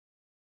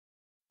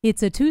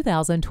It's a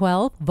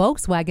 2012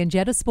 Volkswagen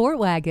Jetta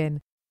SportWagen.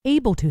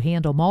 Able to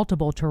handle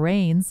multiple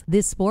terrains,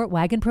 this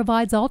SportWagen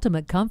provides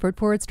ultimate comfort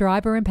for its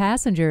driver and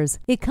passengers.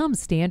 It comes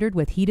standard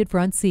with heated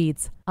front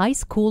seats,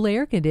 ice-cool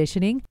air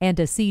conditioning, and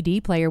a CD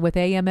player with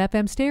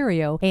AM/FM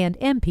stereo and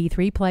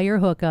MP3 player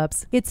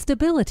hookups. Its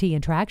stability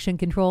and traction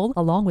control,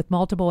 along with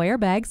multiple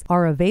airbags,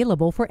 are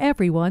available for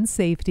everyone's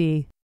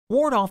safety.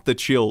 Ward off the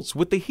chills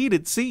with the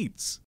heated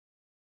seats.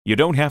 You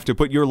don't have to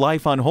put your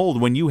life on hold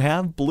when you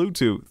have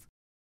Bluetooth.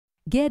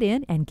 Get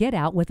in and get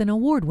out with an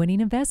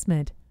award-winning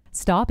investment.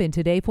 Stop in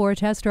today for a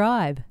test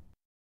drive.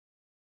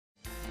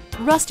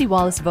 Rusty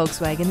Wallis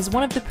Volkswagen is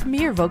one of the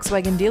premier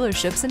Volkswagen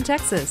dealerships in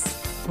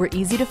Texas. We're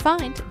easy to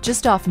find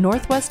just off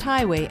Northwest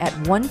Highway at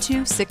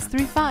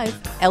 12635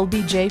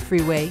 LBJ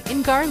Freeway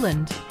in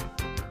Garland.